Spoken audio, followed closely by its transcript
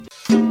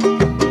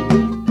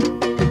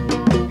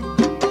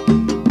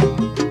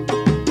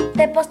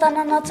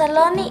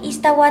Tepostanonotsaloni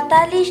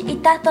istawatalish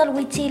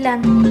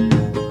itahtolhuitzilan.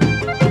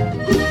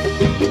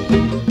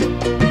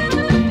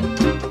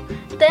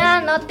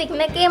 Tea no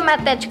tikneki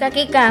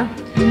matechkakika.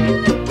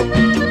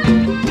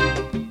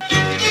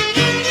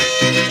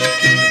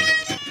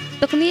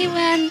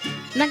 Tokniwan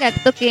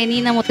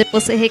nagaktoqueni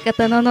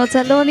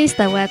namoteposejekatanonotzaloni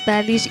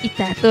istawatalish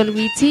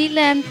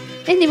itahtolhuitzilan.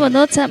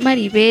 Enimonotza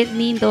Maribel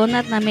nin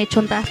Donat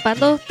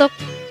namechontahpalohtok,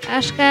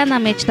 axka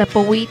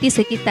namechtapowiti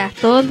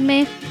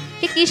sekitahtolmeh,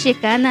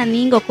 kikixyekana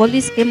nin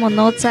kokolis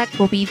kemonotza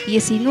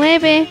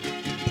COVID-19.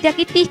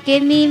 Tiakitih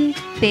kenin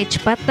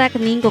techpatak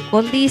nin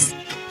kokolis,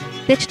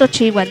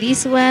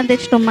 techtochiualiswan,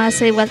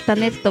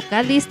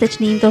 techtomasewaltaneltokalis,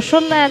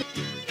 technintoxolal.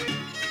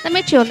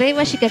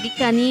 Namechyolewa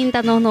xikakikanin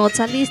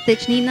tanohnotzalis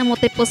technin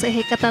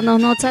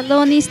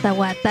namoteposejekatanohnotzalonis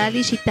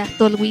tawatalish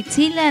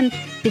itahtolhuitzilan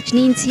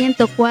technin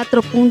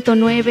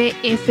 104.9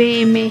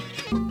 FM.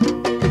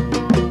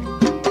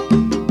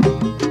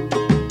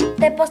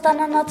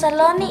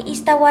 Tepostanonotsaloni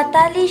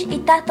istawatalish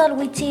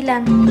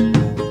itahtolhuitzilan.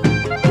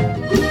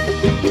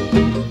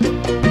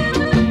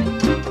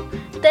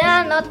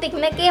 Tea no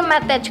tikneki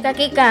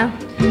matechkakika.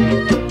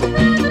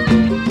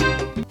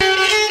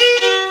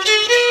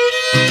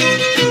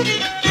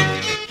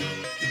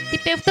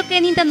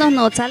 Tipeutokenin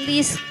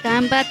tanohnotzalis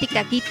kamba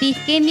tikakitih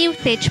keniw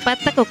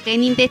techpatak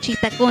okenin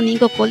techitakonin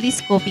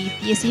kokolis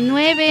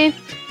COVID-19.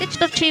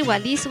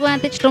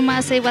 Techtochiualiswan,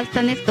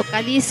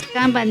 techtomasewaltaneltokalis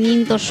kamba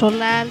nin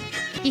toxolal.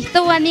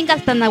 Kihtowa nin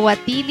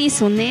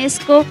kaltanauatilis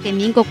UNESCO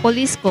kenin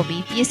kokolis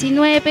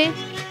COVID-19.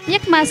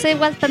 Miak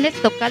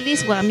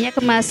masewaltaneltokalis wan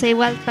miak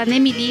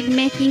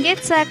masewaltanemililmeh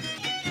kinketzak.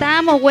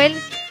 Tamo wel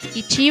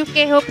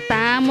kichiukeh ok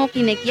tamo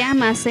kinekiah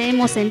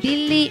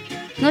masemosentili.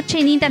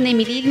 Noche nin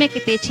tanemililmeh que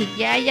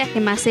techiyaya que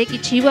mase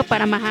kichiua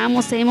para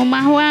mahamo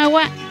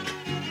semomahuaua.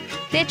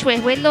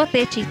 Techuehuelo,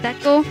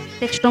 techitaco,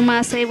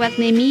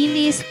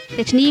 techtomasewalnemilis,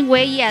 technin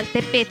weyi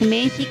altepetl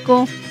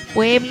México,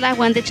 Puebla,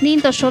 huan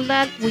technin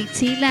toxolal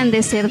Huitzilan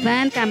de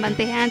Cerdán,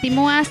 cambantejanti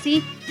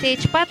moasi,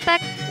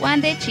 techpatak,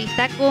 huan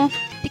techitaco,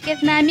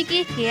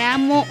 tiquelnamiquih que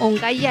amo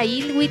ongaya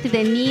ilhuit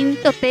de nin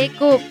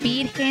toteco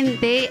Virgen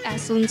de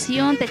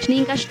Asunción,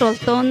 technin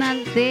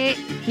caxtoltonal de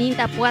nin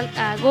tapual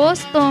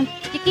agosto.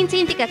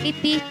 Tiquintzin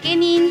tikakitih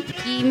kenin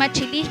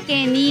kimachilih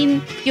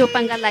kenin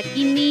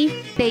yopangalakini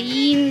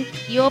tein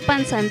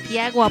yopan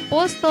Santiago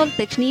Apóstol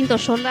technin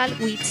toxolal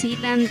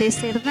Huitzilan de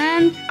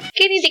Cerdán.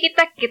 Kenin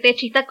tikitak que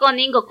techitaco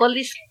nin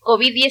kokolis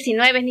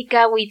COVID-19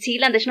 nika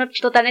Huitzilan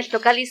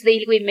technochtotaneltokalis de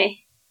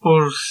ilhuimeh.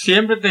 Por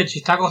siempre te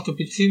chistacos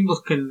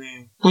tupitzimos que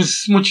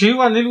pues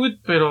muchiva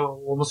nilwit, pero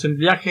como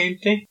sentía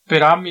gente,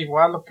 pero a mí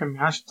igual lo que me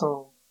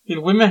hasto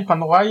ilwime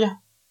cuando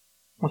vaya,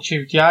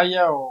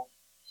 muchivtiaya o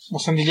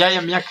sentía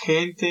mía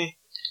gente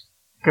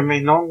que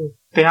me no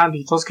tean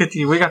y todos que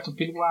te huiga tu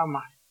pilgua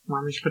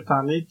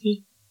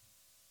mamichpetaniti,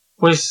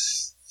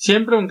 pues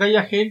siempre aunque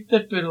haya gente,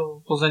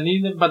 pero pues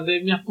en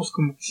pandemia pues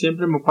como que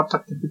siempre me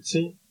pata que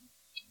pitzim.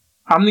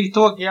 A mí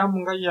todo que amo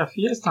un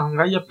fiesta, un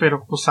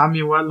pero pues a mí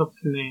igual lo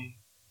que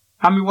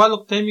a mí igual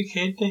lo que mi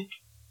gente,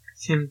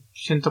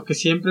 siento que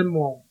siempre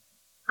mo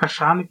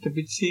cachan y te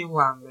pitzi,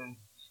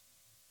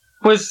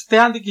 pues te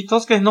han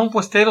diquitos que no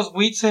puesteros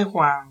huitze,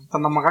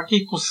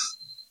 tanamagaki, pues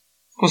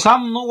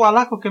am no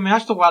gualaco que me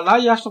hasto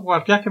gualaya, hasto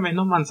guarpia que me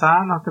no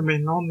manzana, que me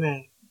no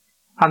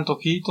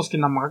antojitos, que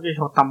namagaki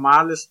o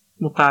tamales,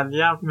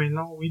 mutalia, que me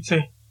no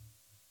huitze,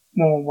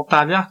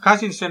 mutalia,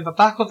 casi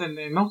sentatasco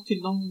de no,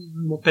 si no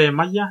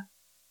motemaya,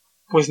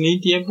 pues ni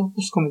tiempo,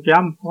 pues como que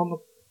amo,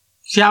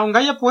 si aún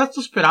haya puesto,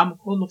 esperamos,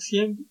 como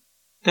siempre.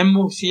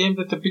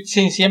 Siempre te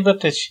piden, siempre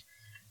te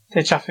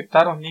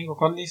afectaron, ningo,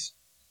 colis.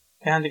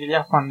 Te han de que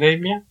ya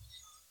pandemia.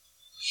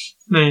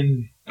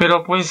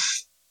 Pero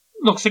pues,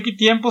 lo que sé que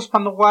tiempos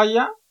cuando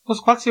vaya,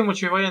 pues cuál se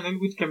mucho vaya en el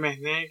wit que me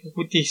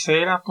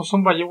witicera, pues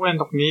un valle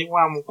bueno, ni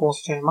guamo,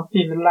 pues se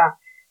mantiene la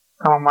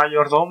como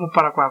mayordomo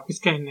para cual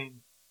pues que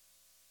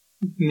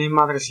ni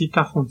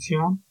madrecita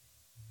función.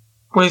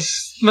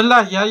 Pues,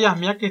 ¿verdad? Ya,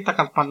 mira que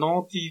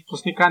tacalpanoti,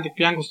 pues ni can de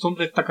pian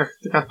costumbre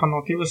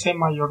tacalpanoti ese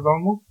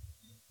mayordomo.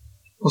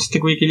 Pues te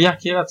quería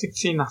quiera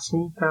sin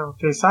azúcar, o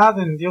te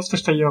saben, Dios te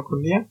está yo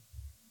con día.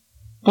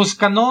 Pues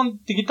canon,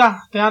 te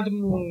quita, te han de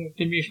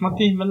mismo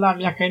ti, ¿verdad?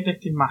 Mira gente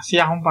te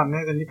masia un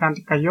pané de ni can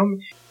de cayome.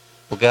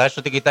 Porque a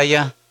eso te quita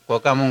ya,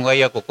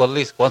 cuacamungaya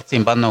cocolis,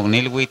 cuatsin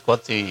panognilwit,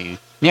 cuatsin,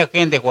 mira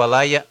gente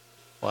gualaya,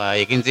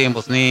 y quince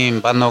pues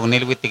ni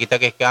panognilwit te quita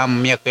que cam,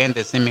 mira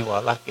gente semi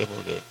gualaque,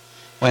 porque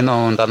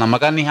bueno,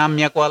 tanamakani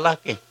hamia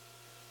kualake.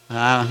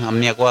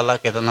 Hamia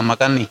kualake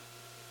tanamakani.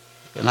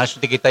 Que nacho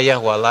tiquitaya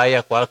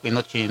gualaya, cualquier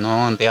noche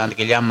no, te han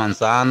que ya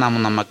manzana,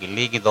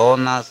 monamaquiliqui,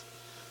 donas,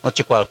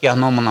 noche cualquier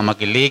no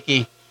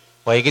monamaquiliqui.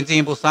 Guay quien se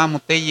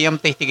impulsamos, te yam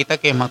te tiquita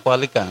que es más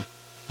cualica.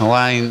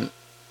 Guay,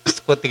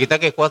 tiquita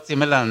que cuatro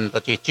melan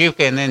tachichiu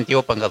que en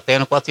tío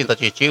pangalteno, cuatro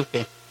tachichiu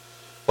que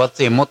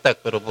cuatro motak,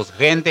 pero pues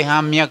gente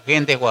hamia,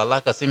 gente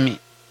gualaca, sí mi.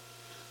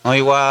 No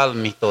igual,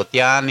 mis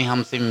totianis,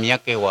 ham sin mía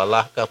que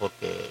Hualasca,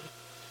 porque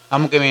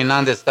amo que me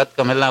nan descat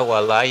camela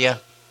Hualaya,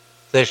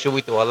 se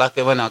shuit wala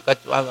que bueno acá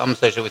am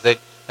se shuit se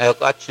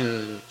acá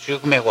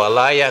chukme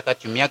wala ya acá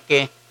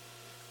chimiake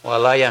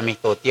wala ya mi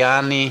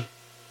totiani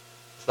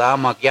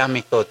sama kia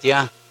mi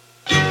totia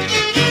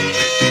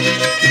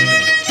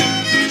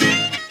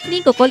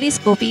Nicocolis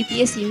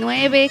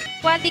COVID-19,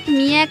 cualic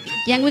miak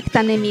yanwik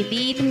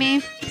tanemililme,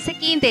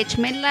 sequin de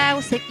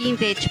chmelau, sequin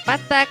de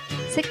chpatak,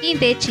 sequin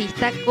de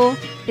chihtaco,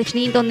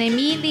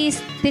 technindonemilis,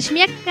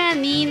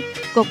 techmiacanin,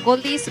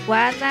 cocolis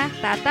guala,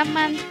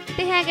 tataman,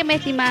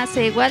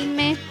 tejagemetimase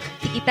igualme,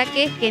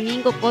 tiquitaque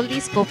kenin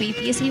cocolis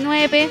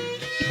COVID-19,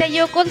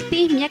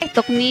 itayocolti miak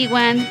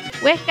tocniwan,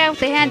 huesca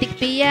utejan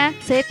dicpia,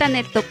 setan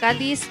el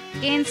tocalis,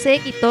 ken se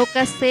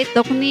quitoca se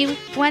tocniw,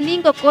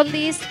 juanin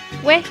cocolis,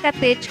 huesca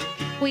tech,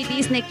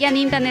 cuidis nequian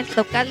indan el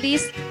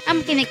tocalis,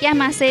 am kinequias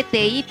más se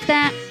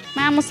teita,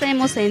 vamos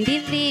hemos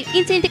endili,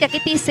 insintica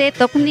que ti se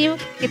tocniw,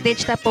 que te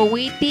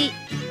tapowiti,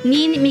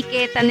 nin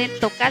miquetan el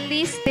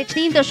tocalis,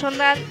 technindo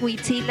xolal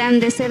huitzilan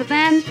de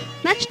cerdán,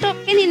 nachto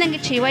que ninan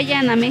que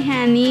chivayan a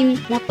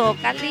mejanin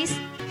motocalis,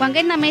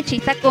 cuangen a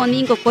mechita con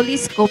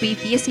cocolis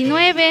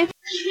COVID-19.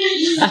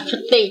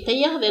 Achuteita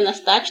ya de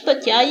las tachta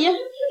chaya,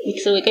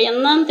 ixueca ya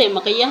nante,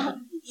 macaya.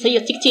 Se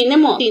yo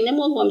tinemo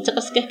vamos a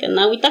cascar que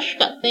na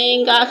uitashka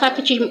tenga ja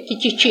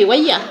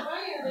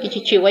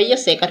kichichiwaya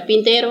se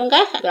carpintero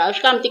ngaja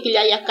graushkam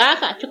tikilaya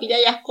caja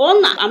chukilaya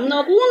kona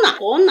amno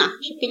kona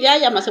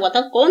chukilaya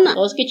maswata kona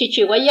os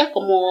kichichiwaya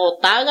como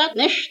taga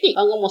neshti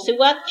como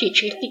siwat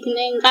chichiltik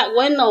nenga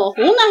bueno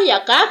una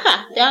ya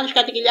caja dan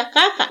shkatikilaya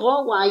caja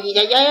o wa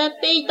ya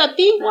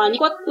teitati wa ni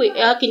kwakui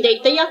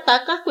kindeita ya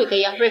taka kui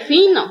ya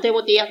refino te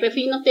botella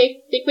refino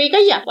te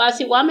kuikaya wa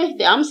siwame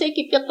de amse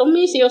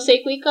kipiatomi si o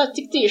se kuika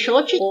tikti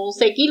shochi o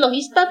se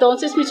kilogista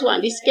entonces mis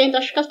wandis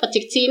kendashkas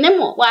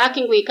patiktinemo wa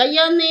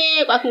kinguikaya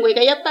ne wa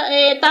kinguikaya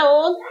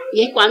taol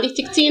y cuando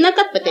tiktina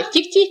kapete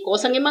tikti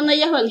cosa que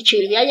manaya wa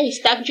chilvia ya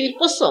istak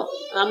chilposo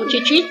am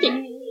chichiti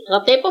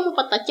ratepo mo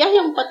patatia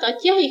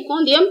y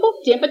con tiempo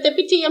siempre te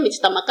pichilla mi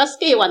stamacas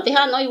que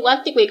guanteja no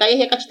igual te kuikaya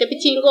ya kachite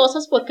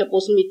pichingosas porque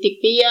pues mi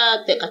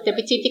tikpia te kate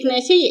pichitik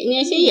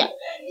nesia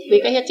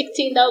kuikaya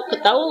tiktinda que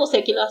taol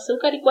se kilo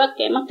azúcar y cual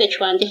que más te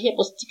chuande ya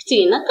pues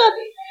tiktina kap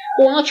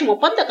uno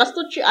chimopata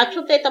castuchi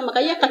achute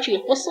tamakaya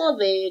cachilposo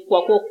de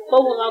cuaco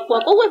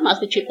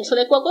más de chilposo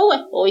de cuaco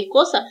o y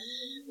cosa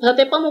o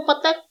te pamo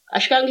pata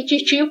ashkan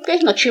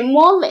chichiuke no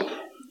chimole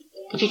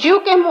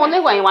chichiuke mole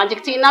guay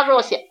tina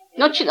rosia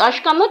no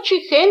ashkan no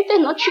gente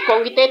no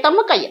chicongite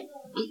tamakaya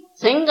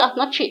senga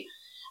no chi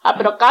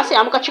pero casi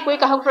am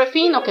cachicuica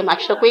refino que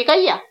macho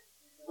cuicaya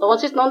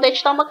entonces no de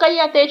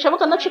tamakaya de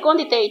chamaca no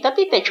chicondite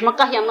tati te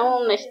chamaca ya no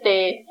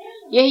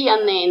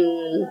yehian en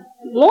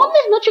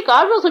moles no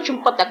chicarros no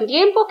chimpatak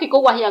tiempo que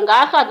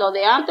coguayangaja lo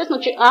de antes no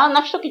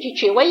nacho que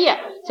chichihuaya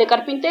se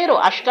carpintero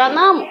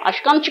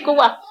ashkan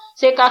chicowa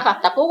se caja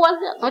tacowa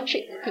no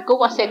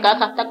chicowa se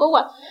caja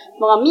tacowa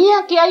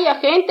mía que haya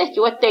gente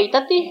yo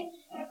itati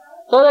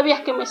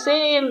todavía que me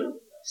sé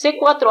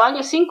 4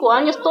 años 5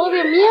 años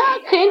todavía mía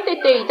gente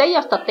te y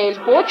hasta te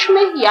el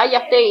pochme y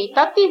haya te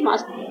itati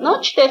más no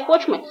te el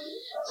pochme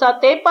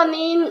satepa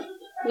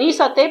ni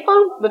satepa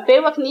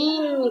bepewak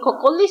ni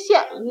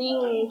cocolisia ni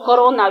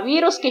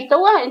coronavirus que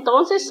estaba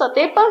entonces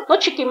satepa no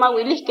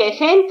chiquimawili que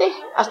gente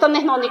hasta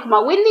no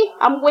nikmawili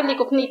amwili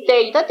ni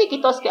te itati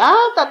quitos que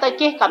tata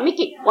que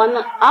kamiki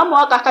cuando amo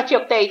acá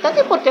te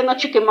itati porque no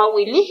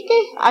chiquimawili que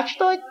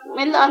achto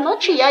en la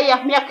noche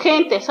ya mi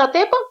gente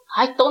satepa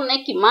ay to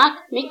nekimak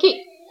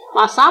miki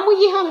masamo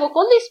hija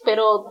cocolis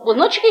pero pues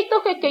no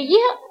chiquito que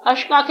hija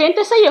la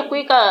gente se yo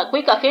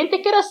cuica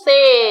gente que era se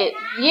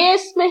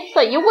 10 meses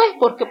ayuwe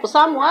porque pues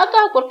amo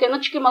acá porque no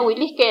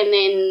chiquimawili que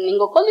en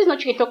cocolis no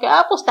chiquito que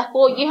pues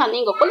taco hija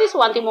en cocolis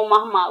o antimo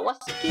más maguas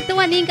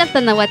Quitoaninga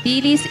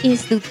Tanahuatilis,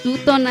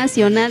 Instituto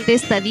Nacional de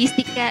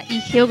Estadística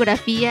y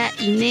Geografía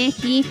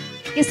INEGI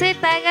que se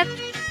taga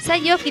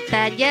sayo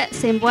quitaya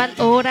sembual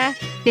hora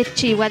de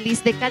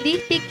chihualis de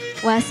calitic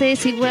o hace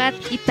siguat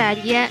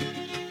quitaya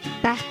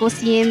está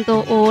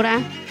cociendo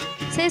hora.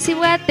 Se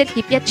siwa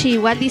terquipia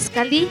chihualis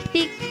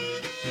calitic.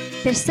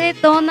 Tercer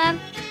Donald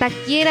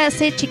taquiera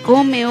se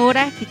chicome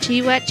hora que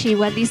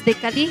chihualis de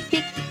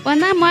calitic.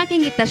 Wanamo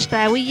akin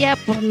itashtawiya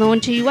por non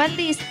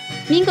chihualis.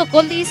 Ningo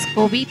colis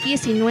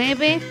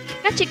COVID-19.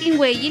 Kachikin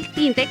weyil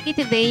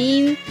tintekit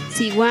dein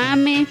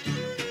siwame.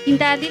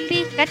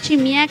 Indalili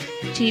kachimiak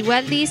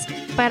chihualis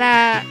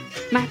para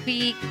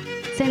mahpi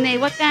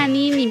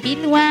senewakani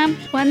nimbilwam.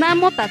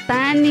 Wanamo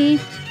tatani.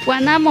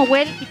 Wanamo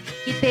wel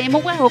itemo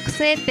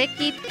wahoxe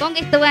tekit con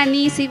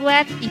estoani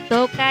siwat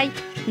itokay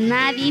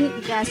Nadine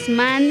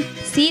Gasman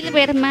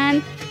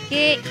Silverman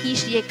que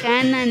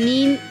ishyekana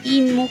nin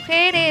in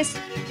mujeres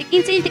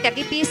tikinsin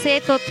tikakiti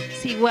seto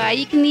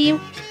siwaikniu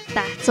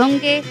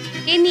tahzonge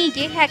que ni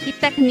yeja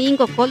kitak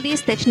ningo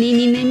colis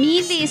technini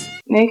nemilis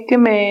que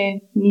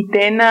me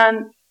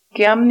nitenan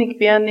que am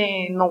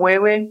nikpiane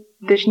nowewe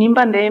technin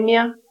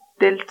pandemia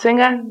del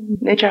tsenga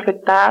nech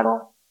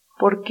afectado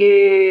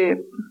porque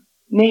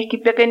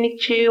Nehkipia que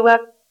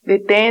nikchiwak de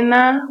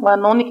tena, o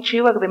no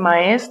nikchiwak de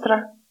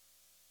maestra.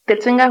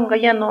 Telsenga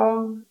ya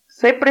no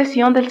sé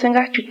presión del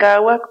Senga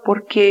Chicago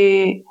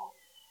porque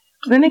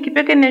pues en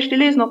equipo que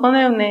nestilis no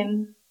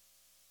ponen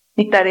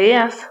ni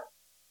tareas.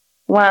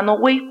 Bueno,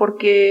 güey,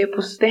 porque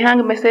pues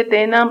dejan me se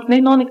tengan,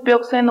 pues no ni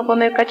peor que no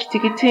poner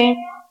cachichiquichi.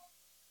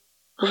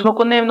 Pues no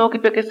con no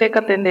que se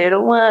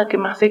catendero, que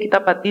más se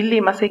quita patili,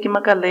 más se que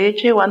maca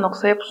leche, o no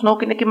sé, pues no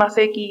que más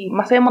se que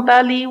más se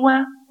motali,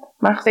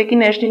 más se que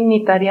nestil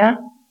ni tarea.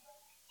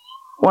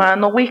 O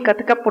no güey,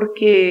 cateca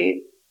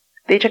porque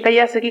te echa que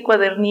ya se que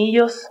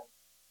cuadernillos.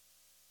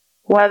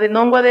 O de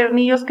no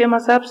cuadernillos que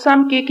más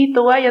sam que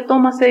quito vaya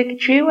toma se que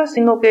chiva,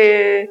 sino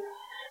que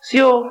si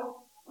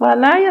yo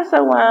valaya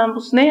sa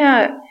pues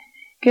nea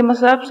que más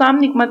sam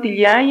ni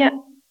matillaya.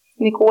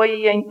 Ni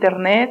cuaya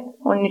internet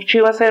o ni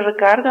chiva se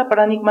recarga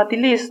para ni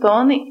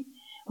matilisto ni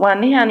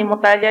wani ani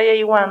motalla ya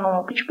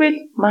iwano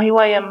kichpil más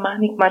iwaya más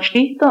ni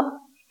machito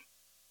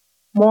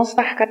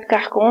mosta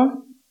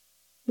katkakon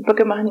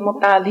porque más ni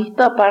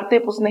motalito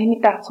aparte pues ni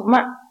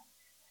tatsuma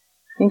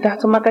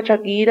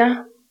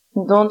kachagira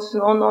entonces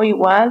no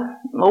igual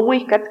no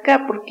voy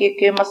katka porque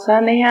que más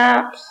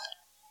aneja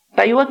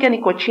tayuwa que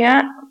ni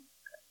cochea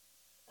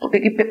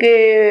porque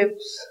que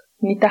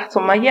ni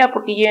tatsuma ya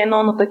porque ya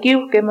no te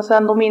quiero que más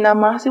domina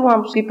más y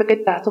vamos y porque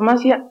tatsuma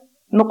ya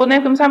no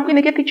pone que me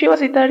sabe que chiva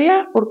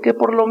citaria porque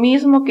por lo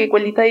mismo que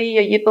cualita y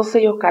yeto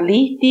se yo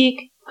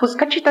calistic pues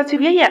cachita si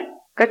ya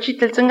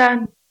cachita el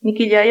tenga ni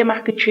que ya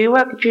más que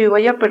chiva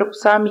ya pero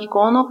pues a mi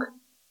conok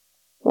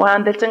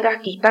cuando el tenga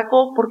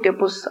quitaco porque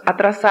pues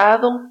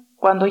atrasado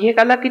cuando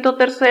llega la quito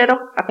tercero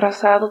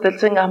atrasado del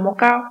tenga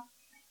mocao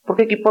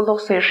porque aquí por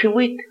los ser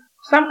shiwit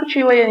sam que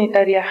chiva ya ni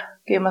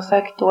taria que más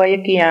aquí tú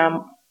vaya que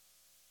amo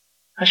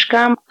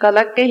Ashkam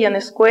Kalake ya en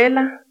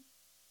escuela,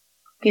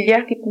 que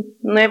ya que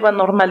nueva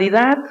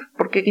normalidad,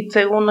 porque que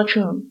según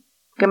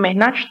que me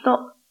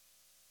nachto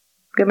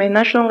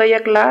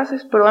ya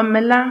clases, pero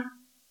amela,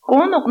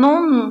 con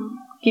no,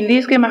 que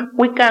dice que más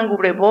cuican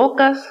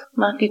cubrebocas,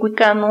 más que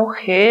cuican no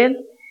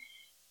gel,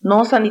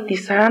 no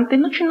sanitizante,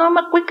 no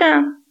más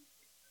cuican.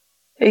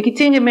 Que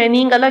tiene me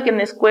ningala que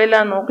en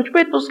escuela no, que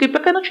pues que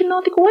peca no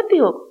chino te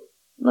cuetio,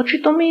 no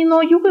chitomi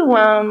no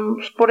yubewan,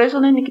 por eso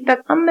ni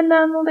quita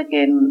amela no de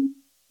que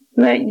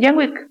ya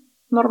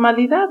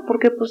normalidad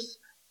porque pues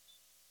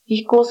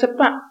hijo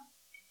sepa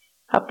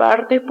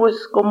aparte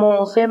pues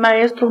como sé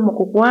maestro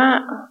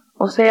mocucua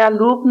o sea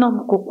alumno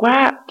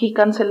mocucua que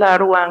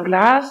cancelaron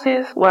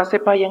clases o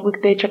sepa ya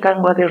te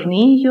chacan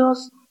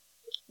cuadernillos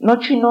no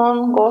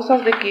chinon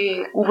cosas de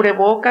que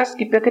cubrebocas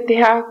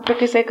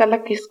que seca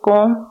la que es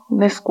con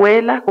la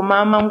escuela como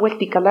mamá un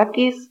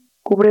vuelticalaquis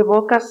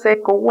cubrebocas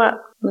seco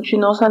no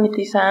chino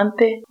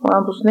sanitizante o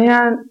pues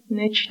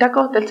ne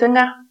chitaco del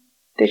senga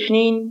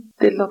Technin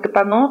de lo que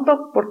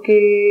panoto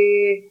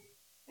porque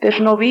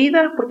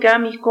technovida porque a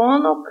mi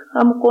conok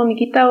amo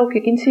coniquita o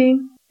que quince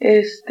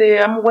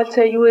amo igual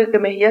se ayude que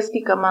me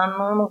yaski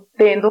camano no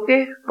tendo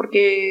que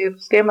porque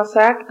pues, que más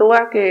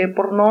actúa que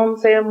por no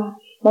ser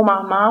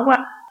mamá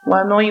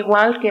o no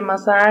igual que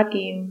más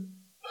aquí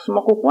pues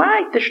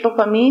mocuay testo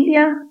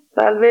familia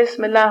tal vez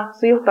me la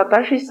si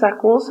tatashi esa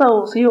cosa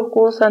o si o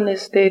cosa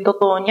en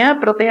totoña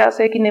pero te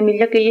hace que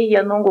nemilla que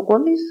ya no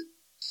goconis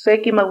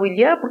sé que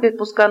maguilla porque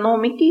pues cano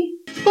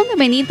miki ponga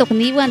benito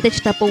niwa ante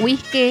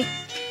chtapowisque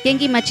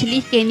yengi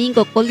machilisque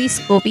ningo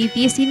colis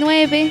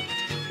COVID-19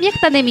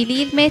 miakta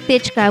nemililme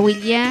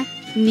techkawilia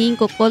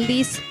ningo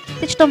colis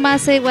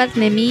techtomase igual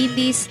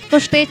nemilis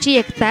costechi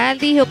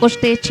ectali o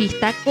costechi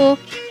taco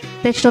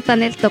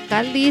techtotanel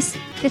tocalis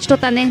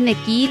techtotanel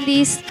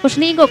nequilis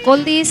cochningo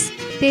colis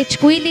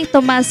techcuili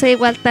tomase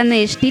igual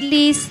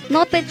tanestilis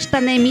no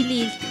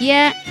techtanemilil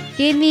ya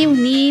Keni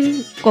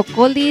unin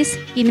cocolis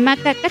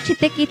inmaca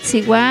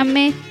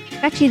cachitequitziguame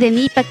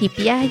cachidenipa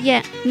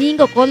kipiaya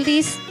ningo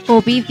colis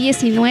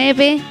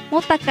COVID-19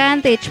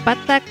 motacan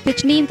techpatak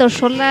technindo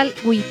xolal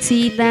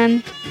huitzilan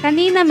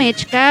canina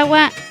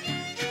mechkawa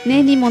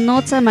neni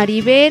monotza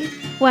Maribel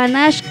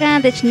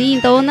huanashka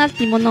technindonal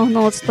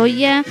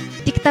timonohnotztoya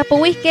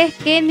tiktapohuihkeh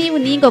keni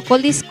uningo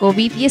colis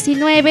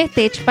COVID-19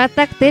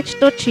 techpatak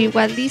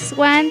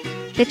techtochihualiswan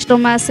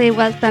techtomase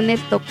waltanel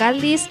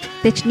tocalis,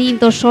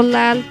 technindo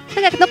xolal.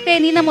 Tagaknoke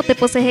nina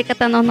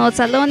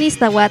moteposejekatanonotzalonis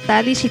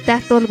tawatali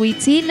xitahtol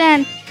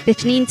huitzilan,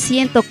 technin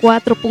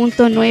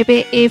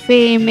 104.9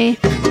 FM.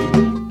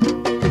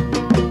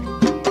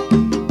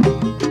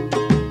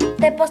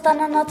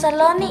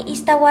 Tepostananotzaloni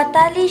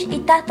istawatalish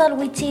itahtol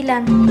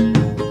huitzilan.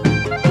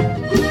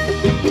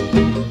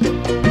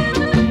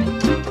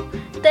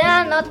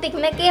 Tea no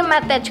tikneki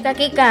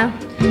matechkakika.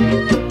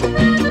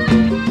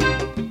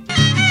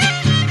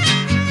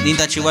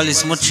 Ninta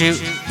chihualis mochi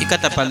y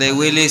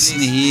catapalehueles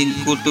ni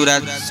cultura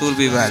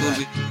survival.